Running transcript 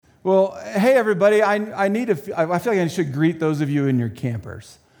Well, hey everybody, I feel like I should greet those of you in your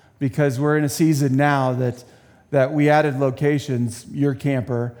campers because we're in a season now that we added locations, your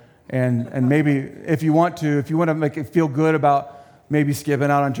camper, and maybe if you want to make it feel good about maybe skipping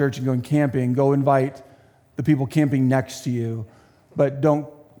out on church and going camping, go invite the people camping next to you, but don't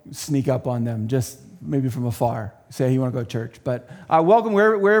sneak up on them, just maybe from afar. Say, hey, you want to go to church. But welcome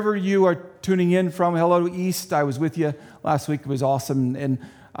wherever you are tuning in from. Hello, East. I was with you last week. It was awesome. And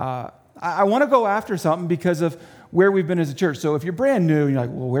I want to go after something because of where we've been as a church. So if you're brand new, you're like,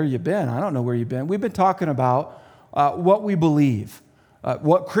 well, where you been? I don't know where you've been. We've been talking about what we believe,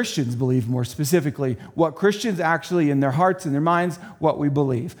 what Christians believe more specifically, what Christians actually in their hearts and their minds, what we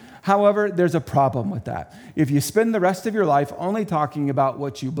believe. However, there's a problem with that. If you spend the rest of your life only talking about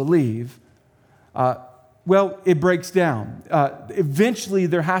what you believe, well, it breaks down. Eventually,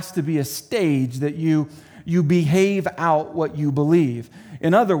 there has to be a stage that you behave out what you believe.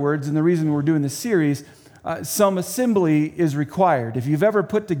 In other words, and the reason we're doing this series, some assembly is required. If you've ever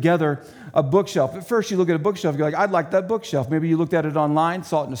put together a bookshelf, at first you look at a bookshelf, you're like, I'd like that bookshelf. Maybe you looked at it online,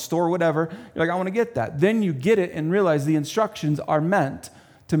 saw it in a store, whatever. You're like, I want to get that. Then you get it and realize the instructions are meant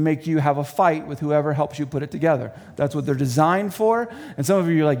to make you have a fight with whoever helps you put it together. That's what they're designed for. And some of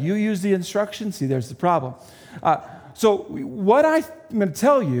you are like, you use the instructions? See, there's the problem. So what I'm going to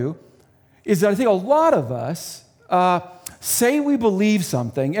tell you is that I think a lot of us say we believe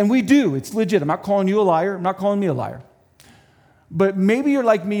something, and we do. It's legit. I'm not calling you a liar. I'm not calling me a liar. But maybe you're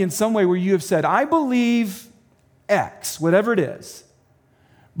like me in some way where you have said, I believe X, whatever it is.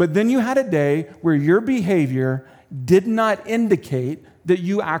 But then you had a day where your behavior did not indicate that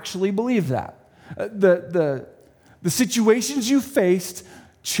you actually believe that. The situations you faced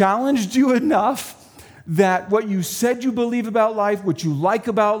challenged you enough that what you said you believe about life, what you like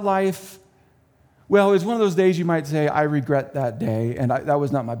about life, well, it's one of those days you might say, I regret that day, and that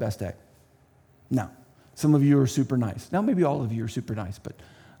was not my best day. No. Some of you are super nice. Now, maybe all of you are super nice,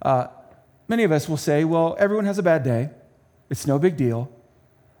 but many of us will say, well, everyone has a bad day. It's no big deal.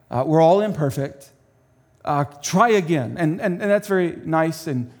 We're all imperfect. Try again. And that's very nice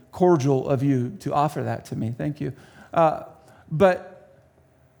and cordial of you to offer that to me. Thank you. But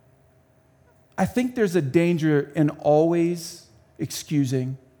I think there's a danger in always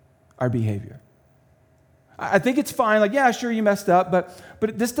excusing our behavior. I think it's fine, like, yeah, sure, you messed up, but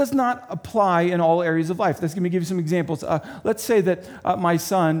this does not apply in all areas of life. Let me give you some examples. Let's say that my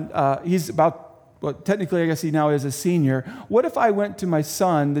son, he's about, well, technically, I guess he now is a senior. What if I went to my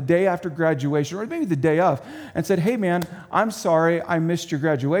son the day after graduation, or maybe the day of, and said, hey, man, I'm sorry I missed your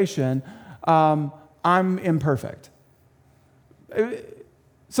graduation. I'm imperfect.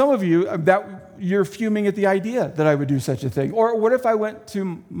 Some of you, you're fuming at the idea that I would do such a thing. Or what if I went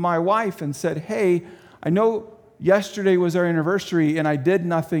to my wife and said, hey, I know yesterday was our anniversary and I did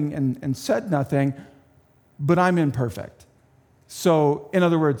nothing and said nothing, but I'm imperfect. So, in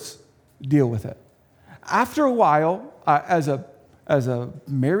other words, deal with it. After a while, as a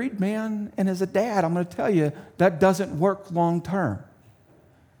married man and as a dad, I'm going to tell you, that doesn't work long term.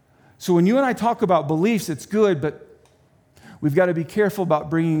 So when you and I talk about beliefs, it's good, but we've got to be careful about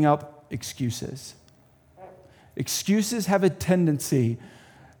bringing up excuses. Excuses have a tendency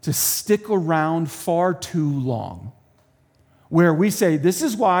to stick around far too long, where we say, this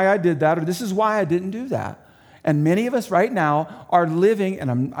is why I did that, or this is why I didn't do that. And many of us right now are living,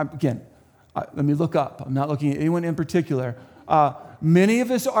 and let me look up. I'm not looking at anyone in particular. Many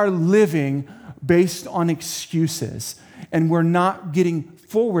of us are living based on excuses, and we're not getting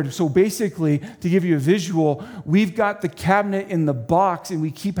forward. So basically, to give you a visual, we've got the cabinet in the box, and we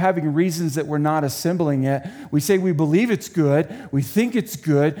keep having reasons that we're not assembling it. We say we believe it's good. We think it's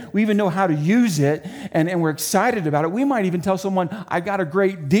good. We even know how to use it, and we're excited about it. We might even tell someone, I got a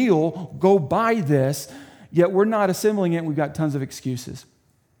great deal. Go buy this. Yet we're not assembling it, and we've got tons of excuses.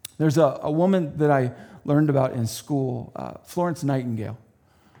 There's a woman that I learned about in school, Florence Nightingale.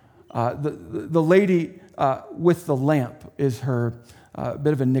 The lady with the lamp is her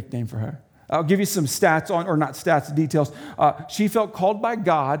bit of a nickname for her. I'll give you some stats or not stats, details. She felt called by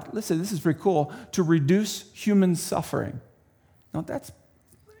God, listen, this is pretty cool, to reduce human suffering. Now, that's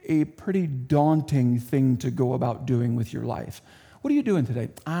a pretty daunting thing to go about doing with your life. What are you doing today?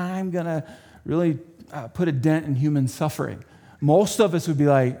 I'm going to really put a dent in human suffering. Most of us would be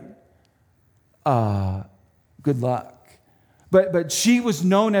like, good luck. But she was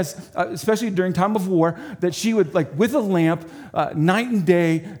known as, especially during time of war, that she would, like with a lamp, night and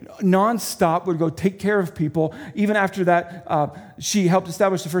day, nonstop, would go take care of people. Even after that, she helped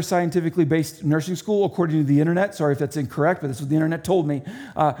establish the first scientifically based nursing school, according to the internet. Sorry if that's incorrect, but that's what the internet told me.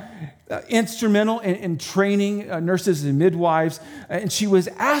 Instrumental in training nurses and midwives. And she was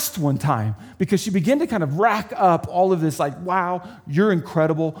asked one time, because she began to kind of rack up all of this, like, wow, you're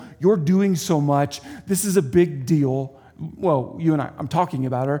incredible. You're doing so much. This is a big deal. Well, you and I'm talking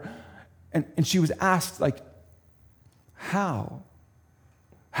about her. And she was asked, like, how?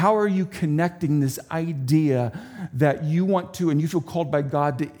 How are you connecting this idea that you want to, and you feel called by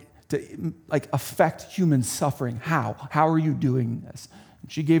God to like affect human suffering? How? How are you doing this?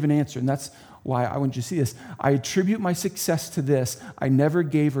 And she gave an answer, and that's why I want you to see this. I attribute my success to this. I never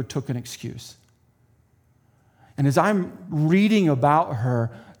gave or took an excuse. And as I'm reading about her,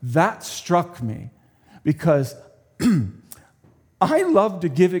 that struck me, because I love to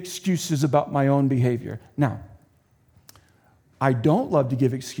give excuses about my own behavior. Now, I don't love to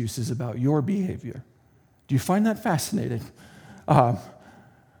give excuses about your behavior. Do you find that fascinating?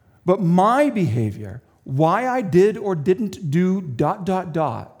 But my behavior, why I did or didn't do ...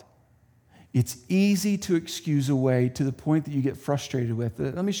 it's easy to excuse away to the point that you get frustrated with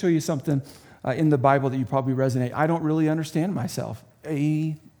it. Let me show you something in the Bible that you probably resonate. I don't really understand myself.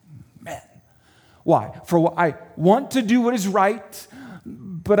 Amen. Why? For I want to do what is right,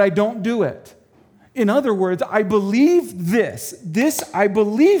 but I don't do it. In other words, I believe this. I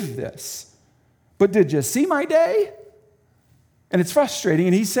believe this. But did you see my day? And it's frustrating.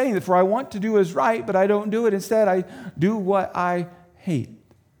 And he's saying that for I want to do what is right, but I don't do it. Instead, I do what I hate.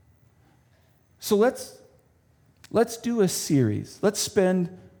 So let's do a series. Let's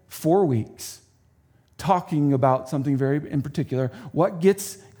spend 4 weeks talking about something very in particular. What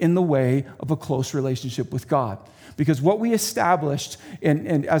gets in the way of a close relationship with God? Because what we established,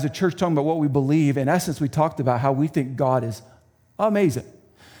 and as a church talking about what we believe, in essence, we talked about how we think God is amazing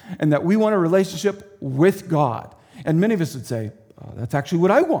and that we want a relationship with God. And many of us would say, oh, that's actually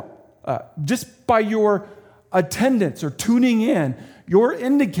what I want. Just by your attendance or tuning in, you're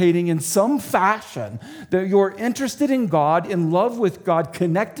indicating in some fashion that you're interested in God, in love with God,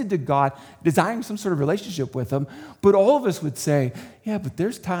 connected to God, desiring some sort of relationship with Him. But all of us would say, yeah, but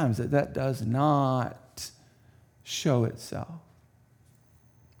there's times that does not show itself.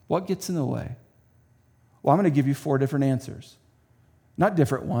 What gets in the way? Well, I'm going to give you 4 different answers. Not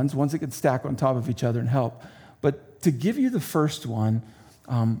different ones that can stack on top of each other and help. But to give you the first one,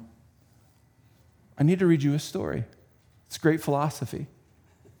 I need to read you a story. It's great philosophy.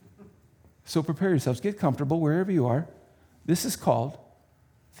 So prepare yourselves. Get comfortable wherever you are. This is called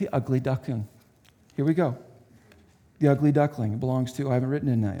The Ugly Duckling. Here we go. The Ugly Duckling. It belongs to, I haven't written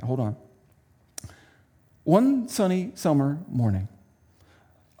it in that yet. Hold on. One sunny summer morning,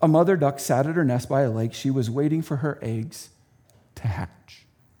 a mother duck sat at her nest by a lake. She was waiting for her eggs to hatch.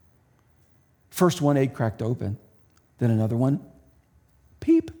 First one egg cracked open, then another one.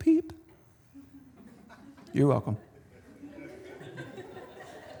 Peep, peep. You're welcome.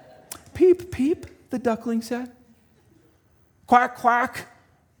 Peep, peep, the duckling said. Quack, quack,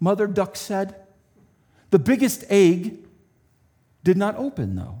 mother duck said. The biggest egg did not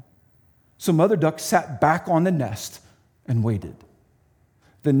open, though. So mother duck sat back on the nest and waited.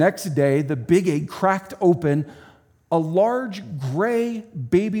 The next day, the big egg cracked open. A large gray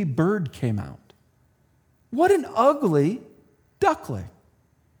baby bird came out. What an ugly duckling,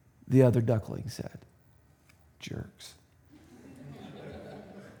 the other duckling said. Jerks.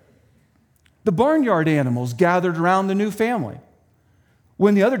 The barnyard animals gathered around the new family.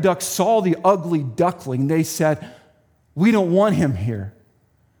 When the other ducks saw the ugly duckling, they said, "We don't want him here."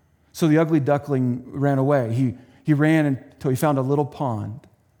 So the ugly duckling ran away. He ran until he found a little pond,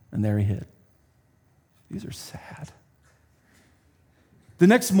 and there he hid. These are sad. The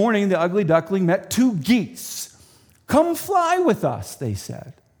next morning, the ugly duckling met 2 geese. "Come fly with us," they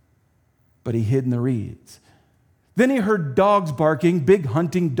said. But he hid in the reeds. Then he heard dogs barking. Big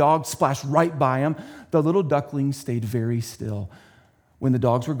hunting dogs splashed right by him. The little duckling stayed very still. When the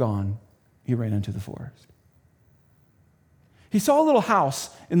dogs were gone, he ran into the forest. He saw a little house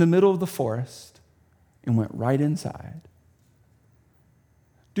in the middle of the forest and went right inside.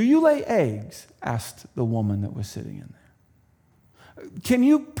 "Do you lay eggs?" asked the woman that was sitting in there. "Can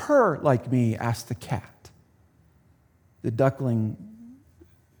you purr like me?" asked the cat. The duckling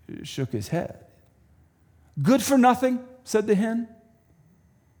shook his head. "Good for nothing," said the hen.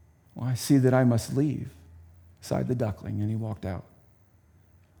 "Well, I see that I must leave," sighed the duckling, and he walked out.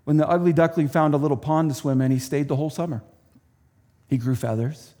 When the ugly duckling found a little pond to swim in, he stayed the whole summer. He grew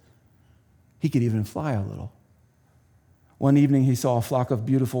feathers. He could even fly a little. One evening, he saw a flock of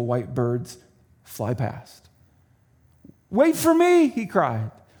beautiful white birds fly past. "Wait for me," he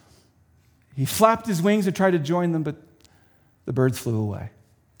cried. He flapped his wings and tried to join them, but the birds flew away.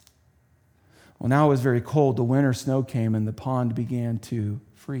 Well, now it was very cold. The winter snow came and the pond began to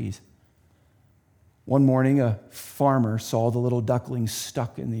freeze. One morning, a farmer saw the little duckling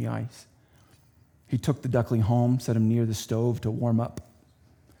stuck in the ice. He took the duckling home, set him near the stove to warm up.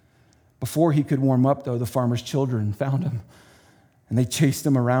 Before he could warm up, though, the farmer's children found him, and they chased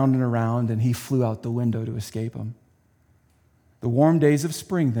him around and around, and he flew out the window to escape them. The warm days of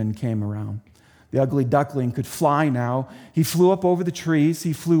spring then came around. The ugly duckling could fly now. He flew up over the trees.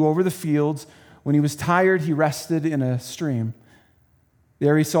 He flew over the fields. When he was tired, he rested in a stream.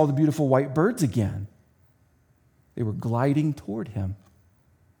 There he saw the beautiful white birds again. They were gliding toward him.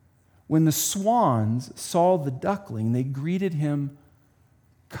 When the swans saw the duckling, they greeted him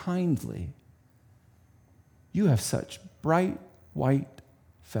kindly. "You have such bright white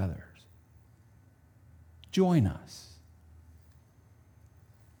feathers. Join us."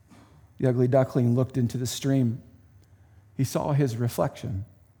 The ugly duckling looked into the stream. He saw his reflection.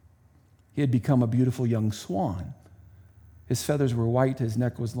 He had become a beautiful young swan. His feathers were white, his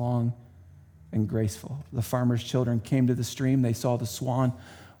neck was long and graceful. The farmer's children came to the stream. They saw the swan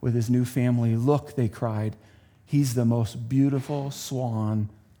with his new family. "Look," they cried, "he's the most beautiful swan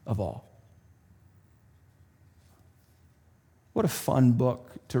of all." What a fun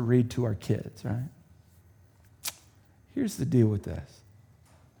book to read to our kids, right? Here's the deal with this.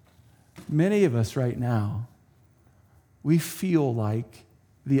 Many of us right now, we feel like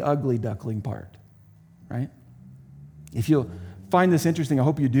the ugly duckling part, right? If you'll find this interesting, I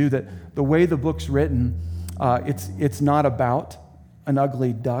hope you do, that the way the book's written, it's not about an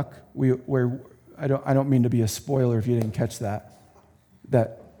ugly duck. I don't mean to be a spoiler if you didn't catch that.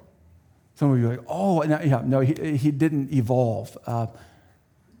 That some of you are like, "Oh, no, he didn't evolve."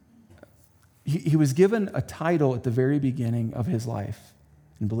 He was given a title at the very beginning of his life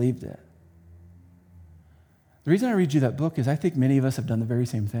and believed it. The reason I read you that book is I think many of us have done the very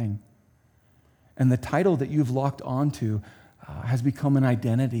same thing. And the title that you've locked onto has become an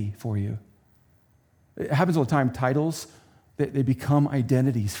identity for you. It happens all the time. Titles, they become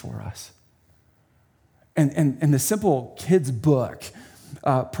identities for us. And the simple kid's book,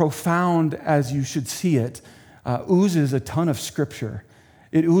 profound as you should see it, oozes a ton of scripture.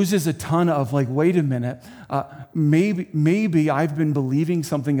 It oozes a ton of like, wait a minute, maybe I've been believing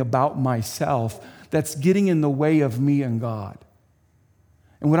something about myself that's getting in the way of me and God.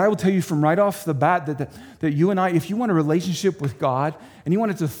 And what I will tell you from right off the bat, that you and I, if you want a relationship with God and you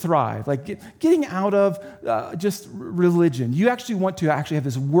want it to thrive, like getting out of just religion, you actually want to actually have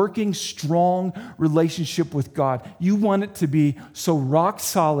this working, strong relationship with God. You want it to be so rock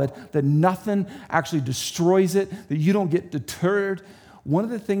solid that nothing actually destroys it, that you don't get deterred. One of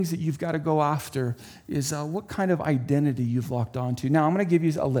the things that you've got to go after is what kind of identity you've locked onto. Now, I'm going to give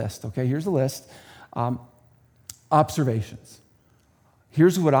you a list, okay? Here's a list. Observations.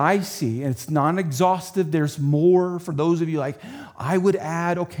 Here's what I see, and it's non-exhaustive. There's more for those of you like, I would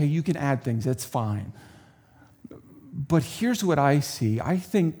add, okay, you can add things, that's fine. But here's what I see. I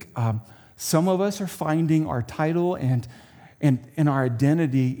think some of us are finding our title and our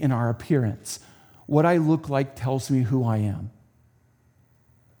identity in our appearance. What I look like tells me who I am.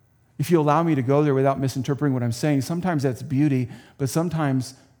 If you allow me to go there without misinterpreting what I'm saying, sometimes that's beauty, but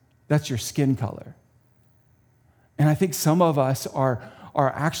sometimes that's your skin color. And I think some of us are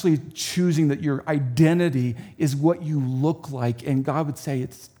actually choosing that your identity is what you look like, and God would say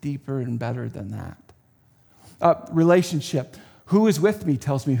it's deeper and better than that. Relationship. Who is with me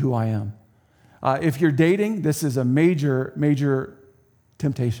tells me who I am. If you're dating, this is a major, major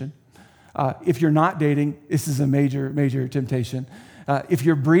temptation. If you're not dating, this is a major, major temptation. If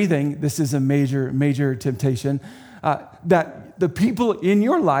you're breathing, this is a major, major temptation. That the people in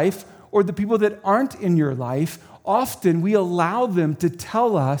your life or the people that aren't in your life, often we allow them to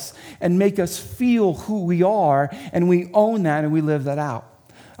tell us and make us feel who we are, and we own that and we live that out.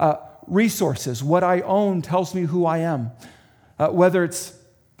 Resources. What I own tells me who I am. Whether it's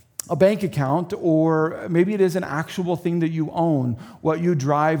a bank account or maybe it is an actual thing that you own, what you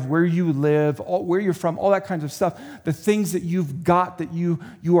drive, where you live, where you're from, all that kinds of stuff. The things that you've got that you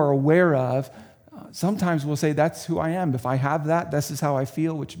are aware of, sometimes we'll say that's who I am. If I have that, this is how I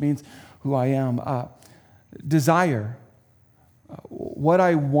feel, which means who I am. Desire. What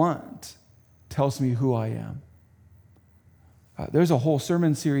I want tells me who I am. There's a whole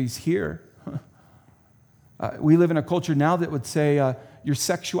sermon series here. We live in a culture now that would say your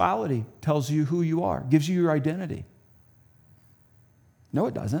sexuality tells you who you are, gives you your identity. No,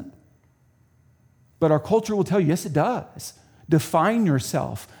 it doesn't. But our culture will tell you, yes, it does. Define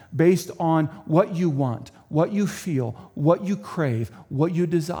yourself based on what you want, what you feel, what you crave, what you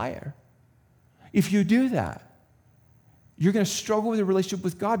desire. If you do that, you're going to struggle with a relationship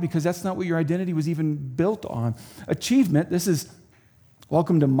with God because that's not what your identity was even built on. Achievement, this is,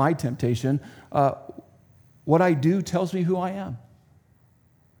 welcome to my temptation. What I do tells me who I am.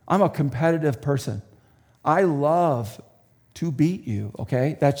 I'm a competitive person. I love to beat you,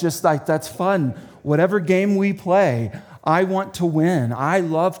 okay? That's fun. Whatever game we play, I want to win. I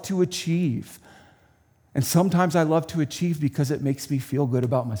love to achieve. And sometimes I love to achieve because it makes me feel good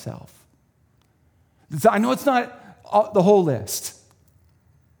about myself. I know it's not the whole list,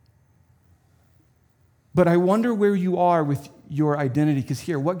 but I wonder where you are with your identity, because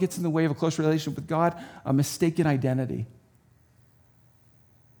here, what gets in the way of a close relationship with God? A mistaken identity.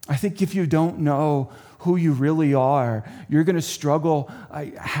 I think if you don't know who you really are, you're going to struggle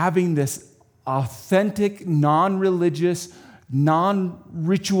having this authentic, non-religious,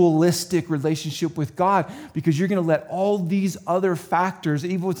 non-ritualistic relationship with God, because you're going to let all these other factors,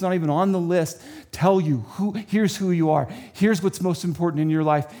 even if it's not even on the list, tell you, here's who you are. Here's what's most important in your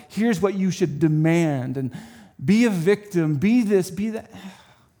life. Here's what you should demand. And be a victim, be this, be that.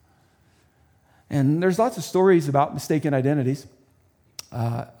 And there's lots of stories about mistaken identities.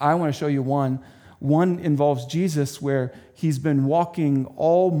 I want to show you one. One involves Jesus, where he's been walking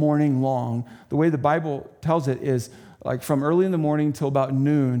all morning long. The way the Bible tells it is like from early in the morning till about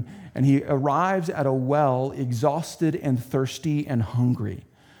noon, and he arrives at a well exhausted and thirsty and hungry.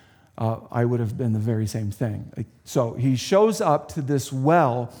 I would have been the very same thing. So he shows up to this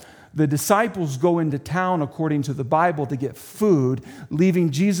well. The disciples go into town, according to the Bible, to get food,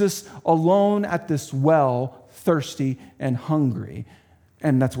 leaving Jesus alone at this well, thirsty and hungry.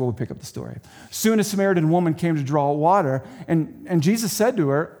 And that's where we pick up the story. Soon a Samaritan woman came to draw water, and Jesus said to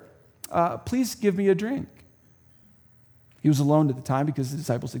her, please give me a drink. He was alone at the time because the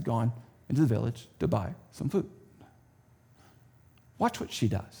disciples had gone into the village to buy some food. Watch what she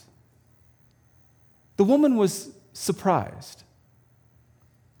does. The woman was surprised.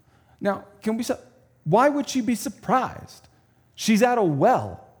 Now, why would she be surprised? She's at a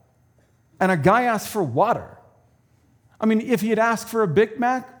well, and a guy asked for water. I mean, if he had asked for a Big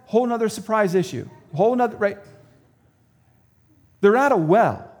Mac, whole nother surprise issue. Right? They're at a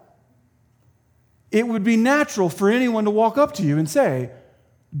well. It would be natural for anyone to walk up to you and say,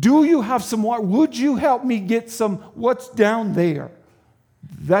 do you have some water? Would you help me get some? What's down there?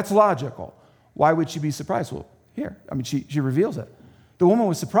 That's logical. Why would she be surprised? Well, here. I mean, she reveals it. The woman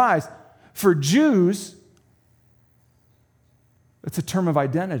was surprised. For Jews, it's a term of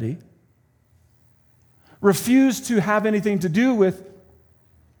identity. Refused to have anything to do with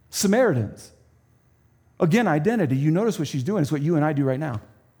Samaritans. Again, identity. You notice what she's doing. It's what you and I do right now.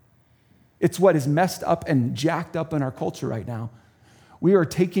 It's what is messed up and jacked up in our culture right now. We are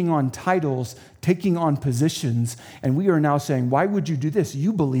taking on titles, taking on positions, and we are now saying, why would you do this?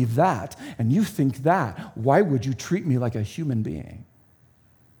 You believe that, and you think that. Why would you treat me like a human being?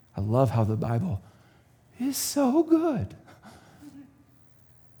 I love how the Bible is so good.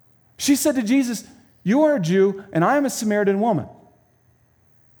 She said to Jesus, you are a Jew, and I am a Samaritan woman.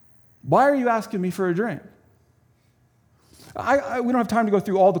 Why are you asking me for a drink? We don't have time to go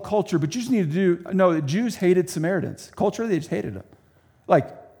through all the culture, but you just need to know that Jews hated Samaritans. Culturally, they just hated them.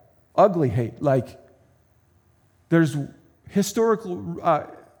 Like, ugly hate. Like, there's historical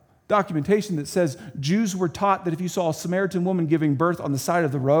documentation that says Jews were taught that if you saw a Samaritan woman giving birth on the side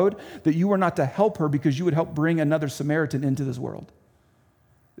of the road, that you were not to help her because you would help bring another Samaritan into this world.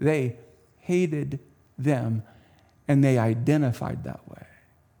 They hated them, and they identified that way.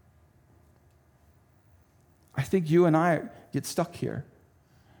 I think you and I get stuck here,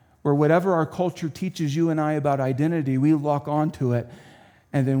 where whatever our culture teaches you and I about identity, we lock onto it,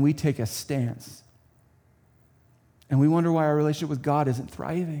 and then we take a stance. And we wonder why our relationship with God isn't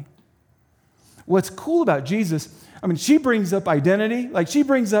thriving. What's cool about Jesus, I mean, she brings up identity. Like, she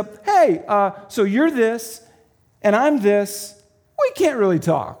brings up, hey, so you're this, and I'm this. We can't really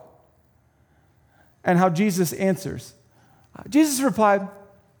talk. And how Jesus answers. Jesus replied,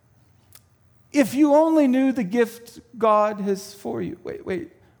 if you only knew the gift God has for you. Wait.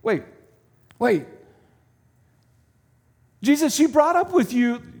 Jesus, she brought up with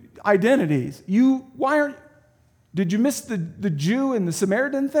you identities. Did you miss the Jew and the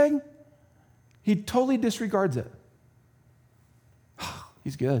Samaritan thing? He totally disregards it.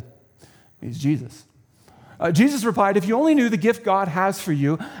 He's good. He's Jesus. Jesus replied, if you only knew the gift God has for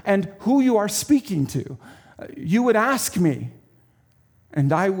you and who you are speaking to, you would ask me,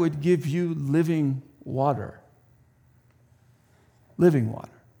 and I would give you living water. Living water.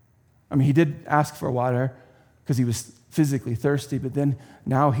 I mean, he did ask for water because he was physically thirsty, but then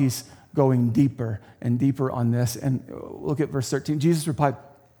now he's going deeper and deeper on this. And look at verse 13. Jesus replied,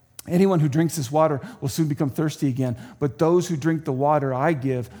 anyone who drinks this water will soon become thirsty again, but those who drink the water I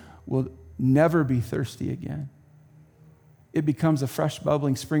give will never be thirsty again. It becomes a fresh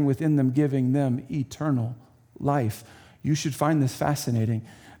bubbling spring within them, giving them eternal life. You should find this fascinating,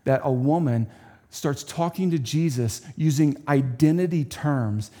 that a woman starts talking to Jesus using identity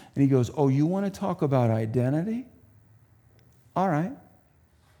terms, and he goes, oh, you want to talk about identity? All right.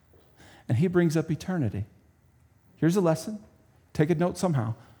 And he brings up eternity. Here's a lesson. Take a note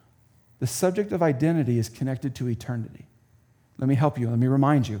somehow. The subject of identity is connected to eternity. Let me help you. Let me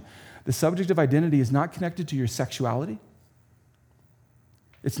remind you. The subject of identity is not connected to your sexuality.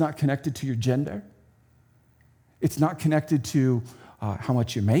 It's not connected to your gender. It's not connected to how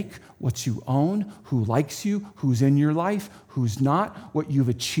much you make, what you own, who likes you, who's in your life, who's not, what you've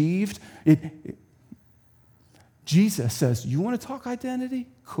achieved. Jesus says, you want to talk identity?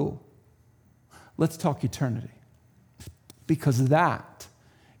 Cool. Let's talk eternity. Because that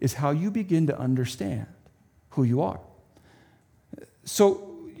is how you begin to understand who you are.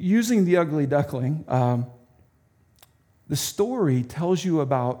 So, using the ugly duckling, the story tells you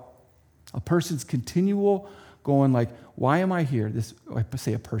about a person's continual going like, why am I here? I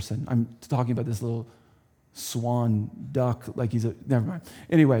say a person. I'm talking about this little swan duck, like never mind.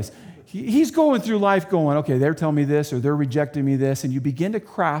 Anyways, he's going through life going, okay, they're telling me this or they're rejecting me this, and you begin to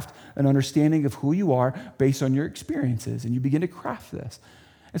craft an understanding of who you are based on your experiences, and you begin to craft this.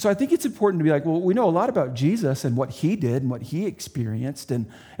 And so I think it's important to be like, well, we know a lot about Jesus and what he did and what he experienced and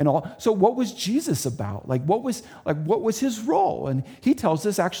all. So what was Jesus about? What was his role? And he tells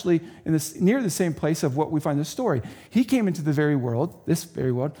us actually in this near the same place of what we find in the story. He came into this very world,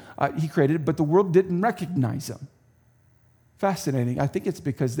 he created it, but the world didn't recognize him. Fascinating. I think it's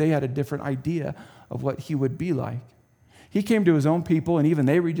because they had a different idea of what he would be like. He came to his own people, and even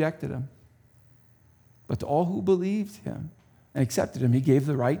they rejected him. But to all who believed him and accepted him, he gave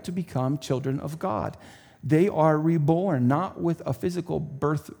the right to become children of God. They are reborn, not with a physical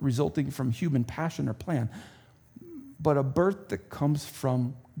birth resulting from human passion or plan, but a birth that comes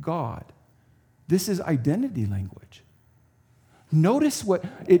from God. This is identity language. Notice what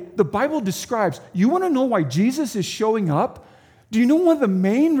the Bible describes. You want to know why Jesus is showing up? Do you know one of the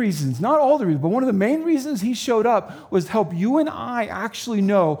main reasons, not all the reasons, but one of the main reasons he showed up was to help you and I actually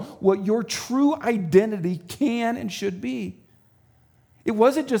know what your true identity can and should be. It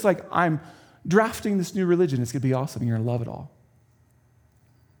wasn't just like, I'm drafting this new religion. It's going to be awesome. You're going to love it all.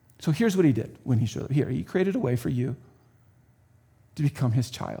 So here's what he did when he showed up. He created a way for you to become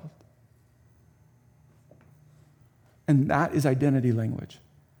his child. And that is identity language.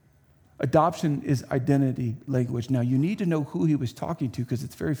 Adoption is identity language. Now, you need to know who he was talking to because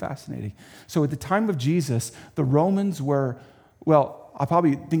it's very fascinating. So at the time of Jesus, the Romans were, well, I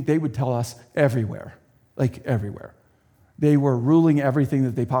probably think they would tell us everywhere, like everywhere. They were ruling everything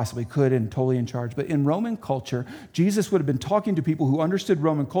that they possibly could and totally in charge. But in Roman culture, Jesus would have been talking to people who understood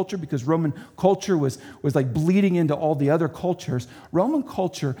Roman culture because Roman culture was like bleeding into all the other cultures. Roman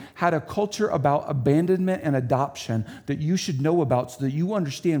culture had a culture about abandonment and adoption that you should know about so that you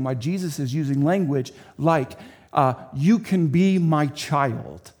understand why Jesus is using language like, you can be my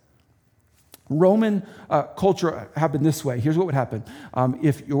child. Roman culture happened this way. Here's what would happen.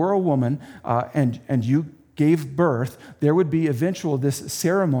 If you're a woman and you gave birth, there would be this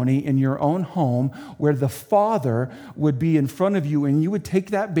ceremony in your own home where the father would be in front of you, and you would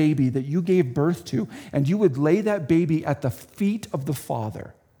take that baby that you gave birth to and you would lay that baby at the feet of the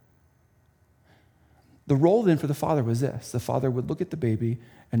father. The role then for the father was this. The father would look at the baby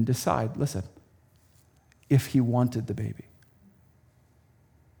and decide, listen, if he wanted the baby.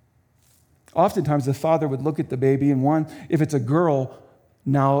 Oftentimes the father would look at the baby and if it's a girl,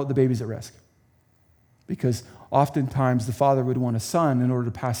 now the baby's at risk. Because oftentimes the father would want a son in order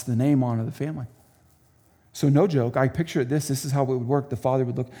to pass the name on to the family. So no joke, I picture this is how it would work. The father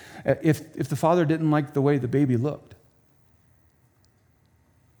would look, if the father didn't like the way the baby looked,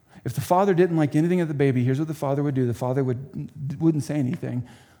 if the father didn't like anything of the baby, here's what the father would do. The father wouldn't say anything,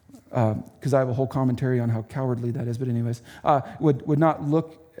 because I have a whole commentary on how cowardly that is, but anyways, would not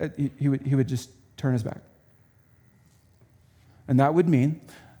look, he would just turn his back. And that would mean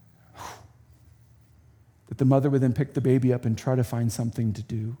that the mother would then pick the baby up and try to find something to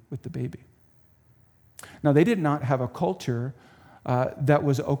do with the baby. Now, they did not have a culture that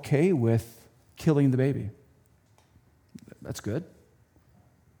was okay with killing the baby. That's good.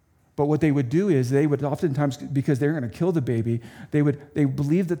 But what they would do is they would oftentimes, because they're going to kill the baby, they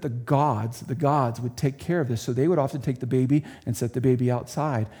believed that the gods would take care of this. So they would often take the baby and set the baby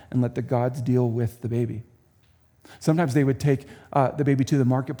outside and let the gods deal with the baby. Sometimes they would take the baby to the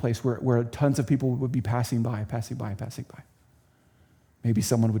marketplace where tons of people would be passing by. Maybe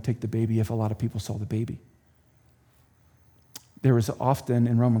someone would take the baby if a lot of people saw the baby. There was often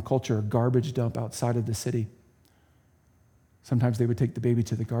in Roman culture a garbage dump outside of the city. Sometimes they would take the baby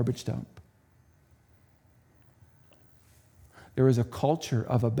to the garbage dump. There was a culture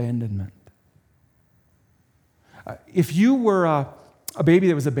of abandonment. If you were a baby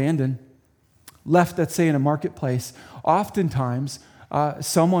that was abandoned, left, let's say, in a marketplace, oftentimes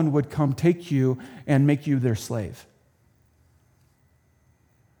someone would come take you and make you their slave.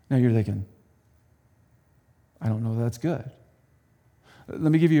 Now you're thinking, I don't know if that's good.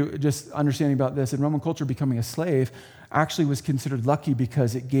 Let me give you just understanding about this. In Roman culture, becoming a slave actually was considered lucky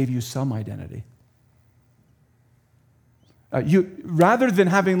because it gave you some identity. Rather than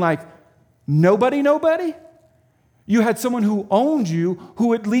having like nobody, you had someone who owned you,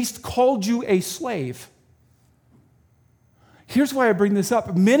 who at least called you a slave. Here's why I bring this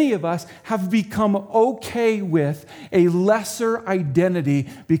up. Many of us have become okay with a lesser identity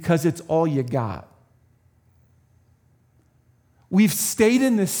because it's all you got. We've stayed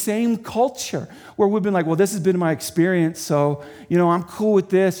in the same culture where we've been like, well, this has been my experience, so, I'm cool with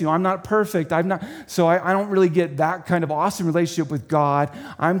this. I'm not perfect. I don't really get that kind of awesome relationship with God.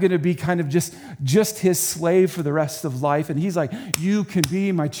 I'm going to be kind of just his slave for the rest of life. And he's like, you can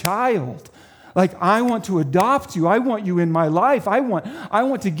be my child. Like, I want to adopt you. I want you in my life. I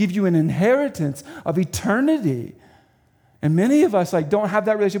want to give you an inheritance of eternity. And many of us don't have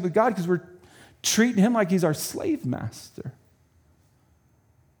that relationship with God because we're treating him like he's our slave master.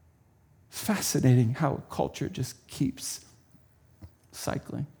 Fascinating how culture just keeps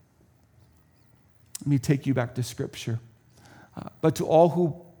cycling. Let me take you back to Scripture. But to all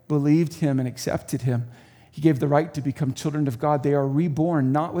who believed him and accepted him, he gave the right to become children of God. They are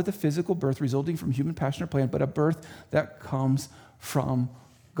reborn, not with a physical birth resulting from human passion or plan, but a birth that comes from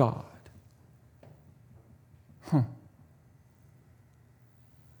God.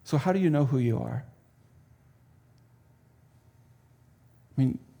 So how do you know who you are?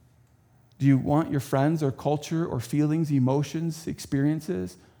 Do you want your friends or culture or feelings, emotions,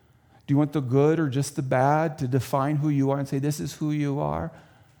 experiences? Do you want the good or just the bad to define who you are and say, this is who you are?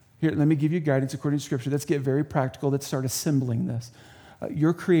 Here, let me give you guidance according to Scripture. Let's get very practical. Let's start assembling this.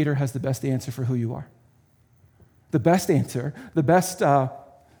 Your Creator has the best answer for who you are. The best answer, the best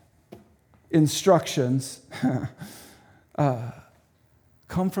instructions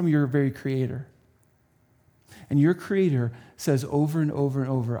come from your very Creator. And your Creator says over and over and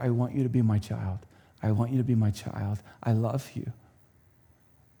over, I want you to be my child. I want you to be my child. I love you.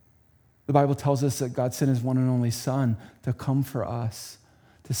 The Bible tells us that God sent his one and only Son to come for us,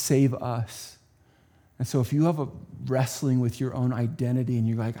 to save us. And so if you have a wrestling with your own identity and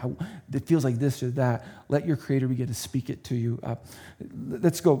you're like, it feels like this or that, let your Creator begin to speak it to you.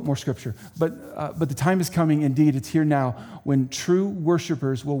 Let's go more Scripture. But the time is coming, indeed, it's here now, when true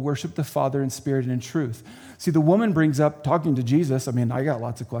worshipers will worship the Father in spirit and in truth. See, the woman brings up, talking to Jesus, I got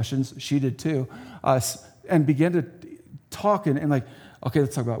lots of questions, she did too, and began to talk and like, okay,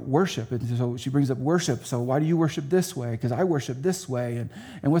 let's talk about worship. And so she brings up worship. So why do you worship this way? Because I worship this way.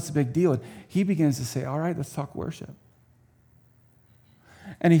 And what's the big deal? And he begins to say, all right, let's talk worship.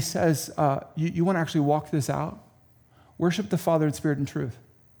 And he says, you want to actually walk this out? Worship the Father in spirit and truth.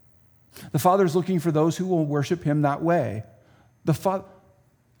 The Father is looking for those who will worship him that way. The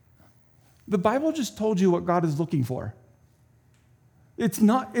Bible just told you what God is looking for. It's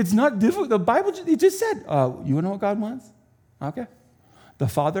not difficult. The Bible, it just said, you want to know what God wants? Okay. The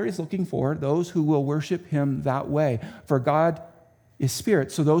Father is looking for those who will worship him that way. For God is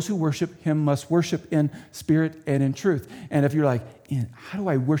spirit, so those who worship him must worship in spirit and in truth. And if you're like, how do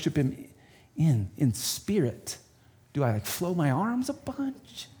I worship him in spirit? Do I flow my arms a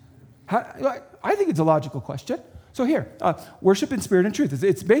bunch? I think it's a logical question. So here, worship in spirit and truth.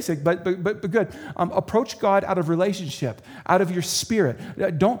 It's basic, but good. Approach God out of relationship, out of your spirit.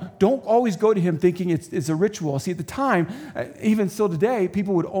 Don't always go to him thinking it's a ritual. See, at the time, even still today,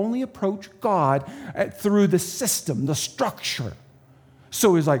 people would only approach God through the system, the structure.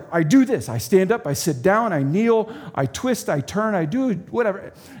 So it's like, I do this. I stand up, I sit down, I kneel, I twist, I turn, I do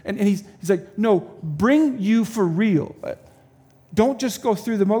whatever. And he's like, no, bring you for real. Don't just go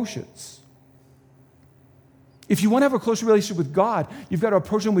through the motions. If you want to have a closer relationship with God, you've got to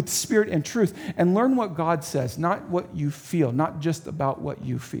approach him with spirit and truth and learn what God says, not what you feel, not just about what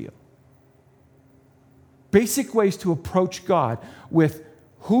you feel. Basic ways to approach God with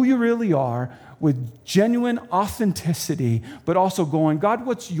who you really are with genuine authenticity, but also going, God,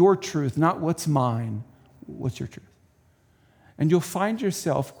 what's your truth, not what's mine? What's your truth? And you'll find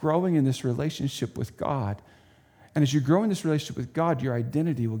yourself growing in this relationship with God. And as you grow in this relationship with God, your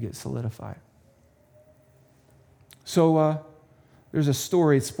identity will get solidified. So there's a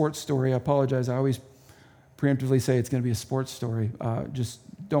story, a sports story. I apologize. I always preemptively say it's going to be a sports story. Just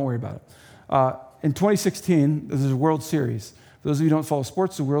don't worry about it. In 2016, there's a World Series. For those of you who don't follow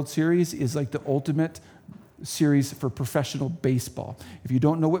sports, the World Series is like the ultimate series for professional baseball. If you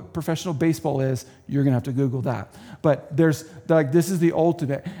don't know what professional baseball is, you're going to have to Google that. But this is the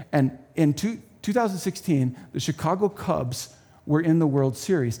ultimate. And in 2016, the Chicago Cubs were in the World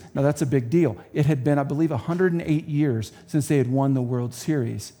Series. Now, that's a big deal. It had been, I believe, 108 years since they had won the World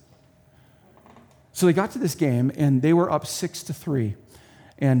Series. So they got to this game, and they were up 6-3.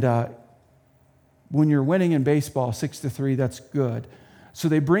 And when you're winning in baseball 6-3, that's good. So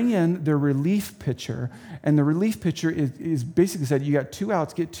they bring in their relief pitcher, and the relief pitcher is basically said, you got 2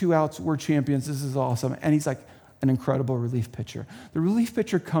 outs, get 2 outs, we're champions, this is awesome. And he's like an incredible relief pitcher. The relief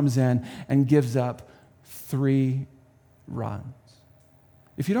pitcher comes in and gives up 3 runs.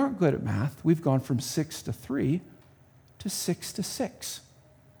 If you aren't good at math, we've gone from 6-3 to 6-6.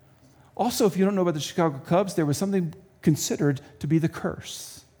 Also, if you don't know about the Chicago Cubs, there was something considered to be the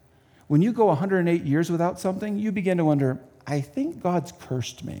curse. When you go 108 years without something, you begin to wonder, I think God's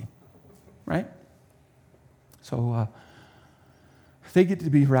cursed me, right? So they get to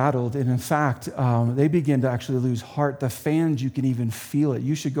be rattled, and in fact, they begin to actually lose heart. The fans, you can even feel it.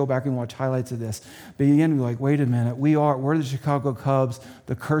 You should go back and watch highlights of this. They begin to be like, wait a minute, we're the Chicago Cubs,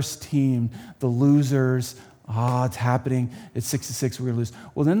 the cursed team, the losers. It's happening. It's 6-6, we're going to lose.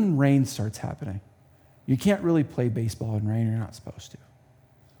 Well, then rain starts happening. You can't really play baseball in rain, you're not supposed to.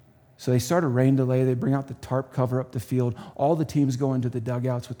 So they start a rain delay. They bring out the tarp, cover up the field. All the teams go into the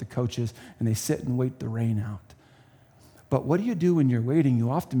dugouts with the coaches, and they sit and wait the rain out. But what do you do when you're waiting? You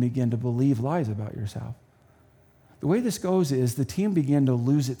often begin to believe lies about yourself. The way this goes is the team began to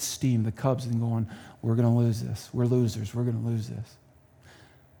lose its steam, the Cubs, and going, we're going to lose this. We're losers. We're going to lose this.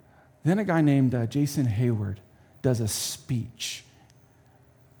 Then a guy named Jason Hayward does a speech.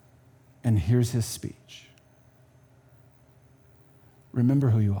 And here's his speech. Remember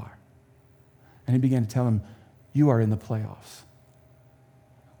who you are. And he began to tell him, you are in the playoffs.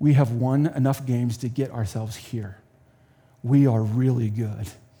 We have won enough games to get ourselves here. We are really good.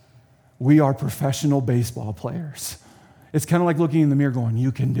 We are professional baseball players. It's kind of like looking in the mirror going,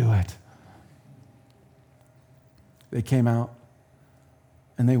 you can do it. They came out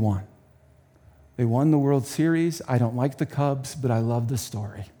and they won. They won the World Series. I don't like the Cubs, but I love the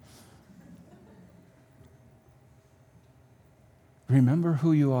story. Remember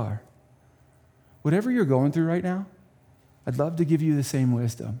who you are. Whatever you're going through right now, I'd love to give you the same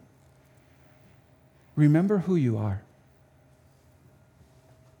wisdom. Remember who you are.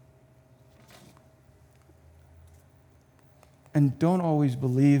 And don't always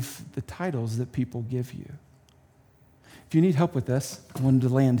believe the titles that people give you. If you need help with this, I wanted to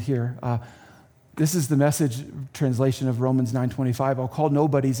land here. This is the Message translation of Romans 9:25. I'll call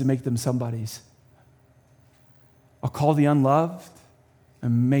nobodies and make them somebodies. I'll call the unloved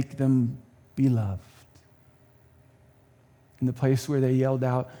and make them be loved. In the place where they yelled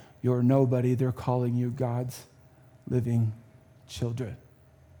out, you're nobody, they're calling you God's living children.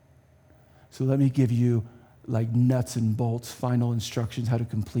 So let me give you like nuts and bolts, final instructions how to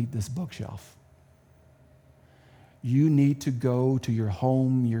complete this bookshelf. You need to go to your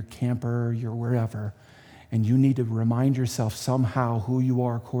home, your camper, your wherever, and you need to remind yourself somehow who you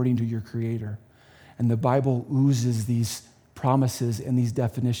are according to your Creator. And the Bible oozes these promises and these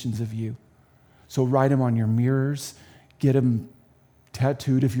definitions of you. So write them on your mirrors, get them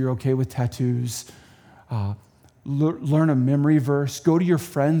tattooed if you're okay with tattoos. Learn a memory verse. Go to your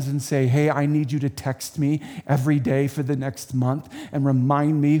friends and say, hey, I need you to text me every day for the next month and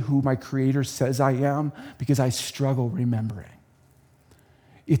remind me who my Creator says I am, because I struggle remembering.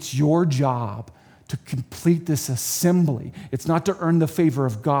 It's your job to complete this assembly. It's not to earn the favor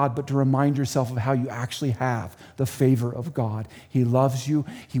of God, but to remind yourself of how you actually have the favor of God. He loves you.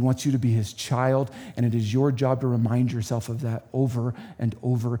 He wants you to be His child, and it is your job to remind yourself of that over and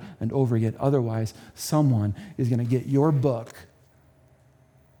over and over again. Otherwise, someone is going to get your book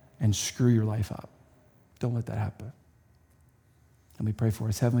and screw your life up. Don't let that happen. Let me pray for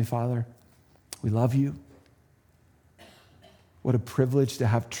us. Heavenly Father, we love you. What a privilege to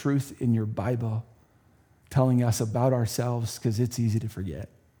have truth in your Bible telling us about ourselves, because it's easy to forget.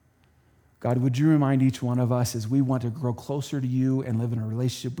 God, would you remind each one of us as we want to grow closer to you and live in a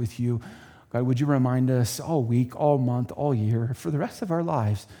relationship with you, God, would you remind us all week, all month, all year, for the rest of our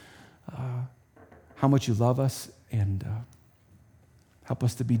lives, how much you love us, and help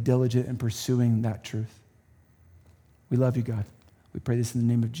us to be diligent in pursuing that truth. We love you, God. We pray this in the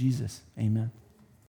name of Jesus. Amen.